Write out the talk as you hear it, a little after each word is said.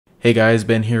Hey guys,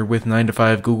 Ben here with 9 to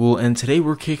 5 Google, and today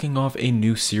we're kicking off a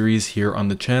new series here on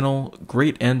the channel,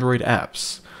 Great Android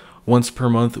Apps. Once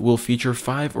per month, we'll feature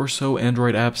 5 or so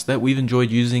Android apps that we've enjoyed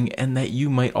using and that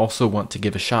you might also want to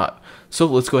give a shot. So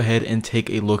let's go ahead and take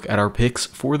a look at our picks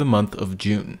for the month of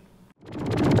June.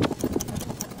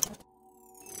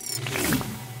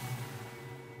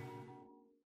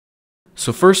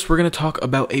 So first, we're going to talk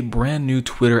about a brand new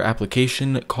Twitter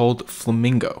application called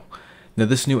Flamingo. Now,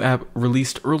 this new app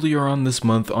released earlier on this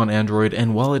month on Android,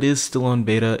 and while it is still on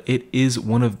beta, it is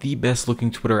one of the best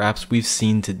looking Twitter apps we've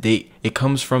seen to date. It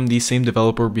comes from the same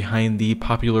developer behind the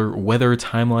popular weather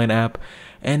timeline app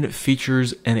and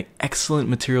features an excellent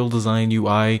material design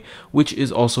UI, which is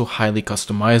also highly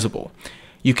customizable.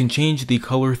 You can change the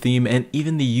color theme and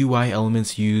even the UI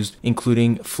elements used,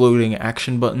 including floating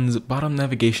action buttons, bottom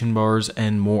navigation bars,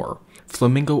 and more.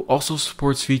 Flamingo also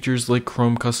supports features like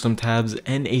Chrome custom tabs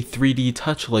and a 3D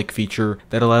touch-like feature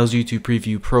that allows you to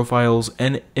preview profiles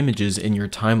and images in your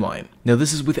timeline. Now,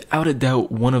 this is without a doubt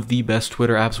one of the best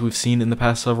Twitter apps we've seen in the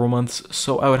past several months,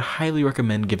 so I would highly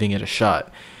recommend giving it a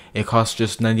shot. It costs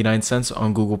just 99 cents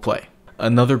on Google Play.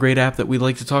 Another great app that we'd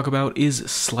like to talk about is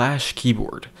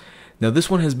 /Keyboard. Now,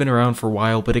 this one has been around for a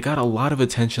while, but it got a lot of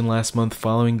attention last month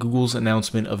following Google's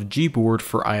announcement of Gboard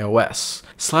for iOS.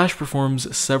 Slash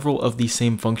performs several of the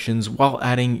same functions while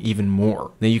adding even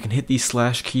more. Now, you can hit the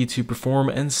slash key to perform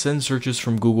and send searches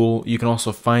from Google. You can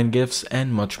also find GIFs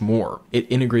and much more. It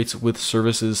integrates with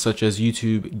services such as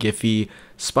YouTube, Giphy,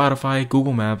 Spotify,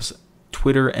 Google Maps,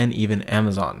 Twitter, and even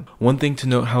Amazon. One thing to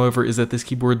note, however, is that this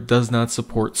keyboard does not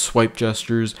support swipe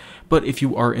gestures, but if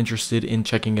you are interested in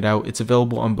checking it out, it's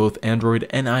available on both Android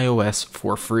and iOS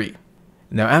for free.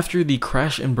 Now, after the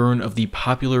crash and burn of the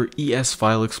popular ES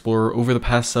File Explorer over the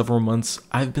past several months,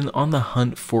 I've been on the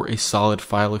hunt for a solid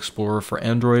file explorer for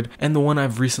Android, and the one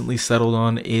I've recently settled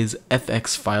on is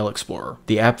FX File Explorer.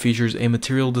 The app features a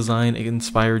material design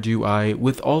inspired UI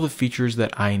with all the features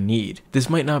that I need. This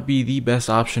might not be the best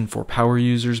option for power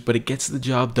users, but it gets the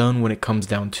job done when it comes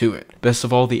down to it. Best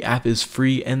of all, the app is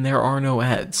free and there are no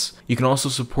ads. You can also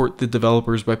support the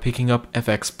developers by picking up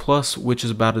FX Plus, which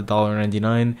is about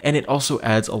 $1.99, and it also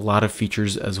adds a lot of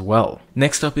features as well.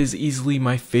 Next up is easily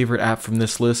my favorite app from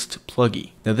this list,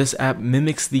 Pluggy. Now, this app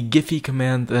mimics the Giphy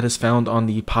command that is found on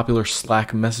the popular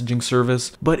Slack messaging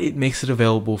service, but it makes it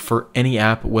available for any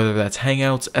app, whether that's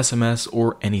Hangouts, SMS,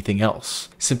 or anything else.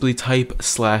 Simply type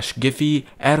 /Giphy,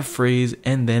 add a phrase,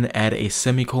 and then add a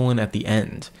semicolon at the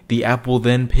end. The app will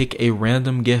then pick a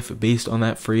random GIF based on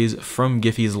that phrase from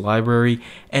Giphy's library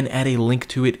and add a link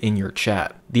to it in your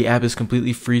chat. The app is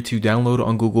completely free to download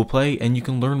on Google Play, and you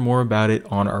can learn more about it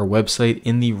on our website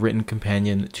in the written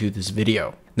companion to this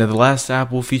video. Now, the last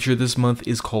app we'll feature this month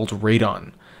is called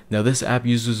Radon. Now, this app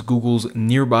uses Google's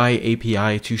Nearby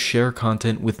API to share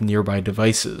content with nearby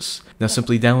devices. Now,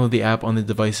 simply download the app on the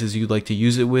devices you'd like to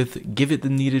use it with, give it the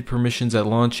needed permissions at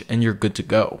launch, and you're good to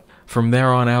go. From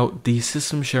there on out, the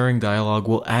system sharing dialog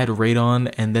will add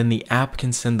Radon, and then the app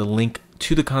can send the link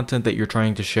to the content that you're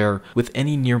trying to share with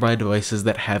any nearby devices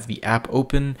that have the app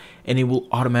open, and it will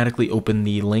automatically open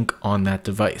the link on that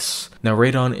device. Now,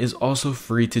 Radon is also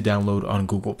free to download on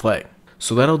Google Play.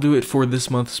 So that'll do it for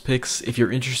this month's picks. If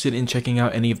you're interested in checking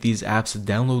out any of these apps,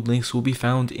 download links will be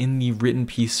found in the written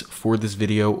piece for this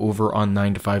video over on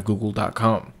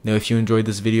 9to5google.com. Now, if you enjoyed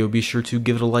this video, be sure to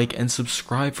give it a like and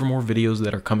subscribe for more videos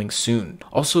that are coming soon.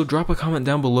 Also, drop a comment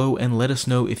down below and let us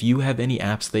know if you have any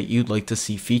apps that you'd like to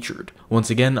see featured.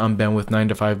 Once again, I'm Ben with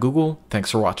 9to5Google.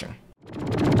 Thanks for watching.